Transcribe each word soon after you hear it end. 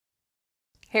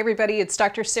Hey everybody, it's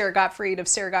Dr. Sara Gottfried of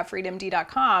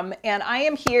saragottfriedmd.com, and I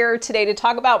am here today to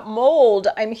talk about mold.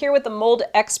 I'm here with the mold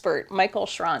expert, Michael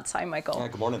Schrantz. Hi, Michael. Hi,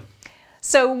 good morning.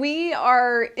 So we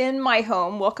are in my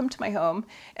home, welcome to my home,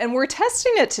 and we're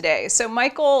testing it today. So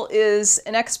Michael is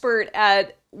an expert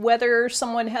at whether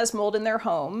someone has mold in their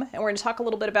home, and we're going to talk a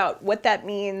little bit about what that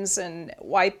means and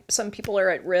why some people are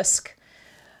at risk.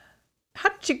 How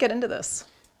did you get into this?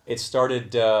 It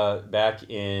started back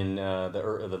in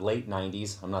the late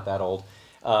 90s, I'm not that old,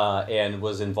 and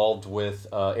was involved with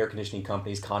air conditioning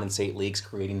companies, condensate leaks,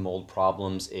 creating mold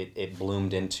problems. It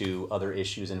bloomed into other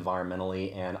issues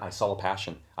environmentally, and I saw a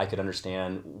passion. I could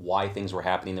understand why things were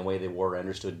happening the way they were. I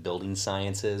understood building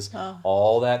sciences,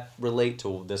 all that relate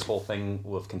to this whole thing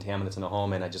with contaminants in the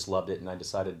home, and I just loved it, and I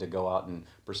decided to go out and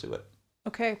pursue it.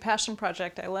 Okay, passion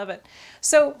project, I love it.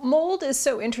 So mold is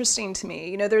so interesting to me.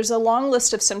 You know, there's a long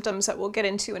list of symptoms that we'll get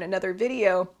into in another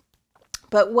video,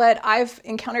 but what I've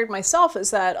encountered myself is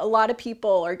that a lot of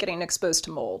people are getting exposed to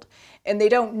mold, and they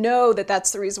don't know that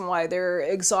that's the reason why they're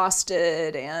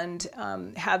exhausted and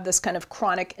have this kind of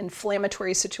chronic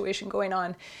inflammatory situation going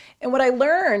on. And what I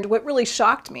learned, what really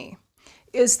shocked me,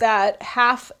 is that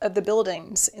half of the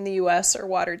buildings in the US are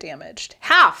water damaged.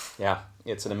 Half! Yeah,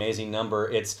 it's an amazing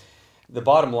number. The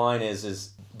bottom line is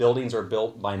buildings are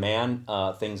built by man,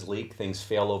 things leak, things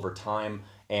fail over time,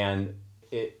 and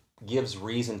it gives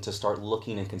reason to start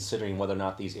looking and considering whether or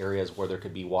not these areas where there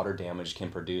could be water damage can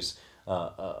produce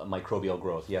microbial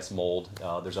growth. Yes, mold,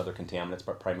 there's other contaminants,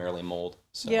 but primarily mold.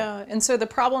 So. Yeah, and so the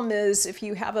problem is if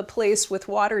you have a place with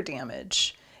water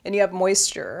damage and you have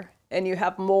moisture and you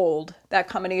have mold, that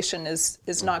combination is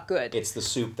not good. It's the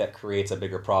soup that creates a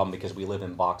bigger problem because we live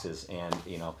in boxes, and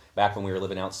you know, back when we were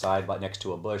living outside next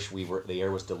to a bush, the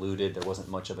air was diluted, there wasn't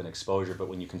much of an exposure, but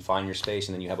when you confine your space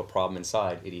and then you have a problem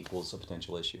inside, it equals a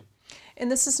potential issue. And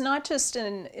this is not just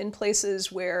in places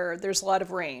where there's a lot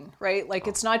of rain, right? Like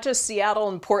it's not just Seattle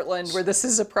and Portland where this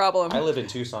is a problem. I live in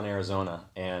Tucson, Arizona,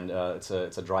 and it's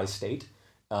a dry state.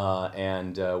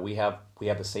 We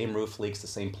have the same roof leaks, the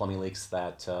same plumbing leaks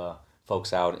that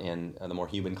folks out in the more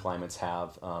humid climates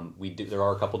have. There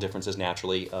are a couple differences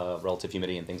naturally, relative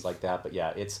humidity and things like that. But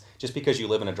yeah, it's just because you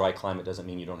live in a dry climate doesn't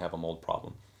mean you don't have a mold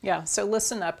problem. Yeah. So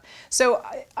listen up. So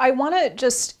I want to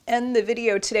just end the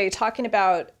video today talking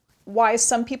about why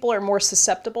some people are more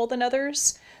susceptible than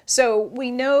others. So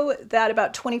we know that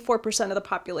about 24% of the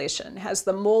population has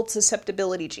the mold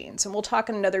susceptibility genes, and we'll talk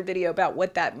in another video about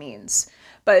what that means.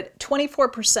 But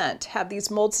 24% have these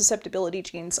mold susceptibility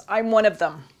genes. I'm one of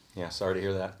them. Yeah, sorry to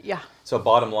hear that. Yeah. So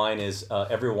bottom line is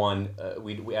everyone,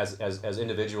 we as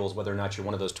individuals, whether or not you're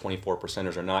one of those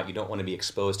 24%ers or not, you don't want to be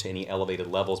exposed to any elevated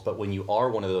levels. But when you are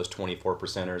one of those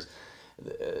 24%ers,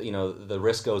 you know, the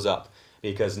risk goes up.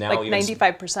 Because now like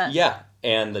 95%. Yeah,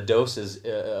 and the doses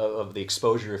of the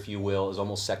exposure, if you will, is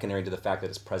almost secondary to the fact that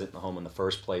it's present in the home in the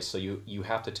first place. So you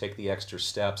have to take the extra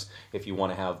steps if you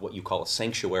want to have what you call a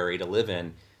sanctuary to live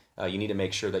in. You need to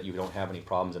make sure that you don't have any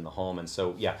problems in the home. And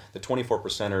so, yeah, the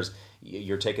 24%ers,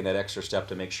 you're taking that extra step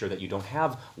to make sure that you don't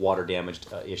have water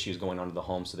damaged issues going on in the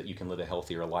home so that you can live a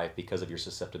healthier life because of your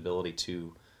susceptibility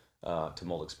to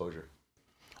mold exposure.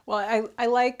 Well, I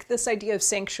like this idea of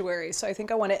sanctuary, so I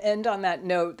think I want to end on that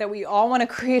note that we all want to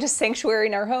create a sanctuary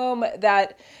in our home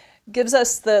that gives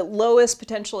us the lowest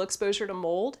potential exposure to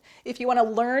mold. If you want to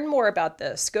learn more about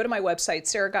this, go to my website,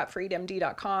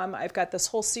 saragottfriedmd.com. I've got this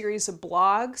whole series of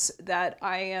blogs that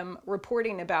I am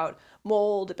reporting about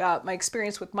mold, about my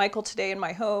experience with Michael today in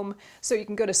my home, so you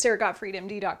can go to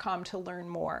saragottfriedmd.com to learn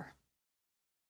more.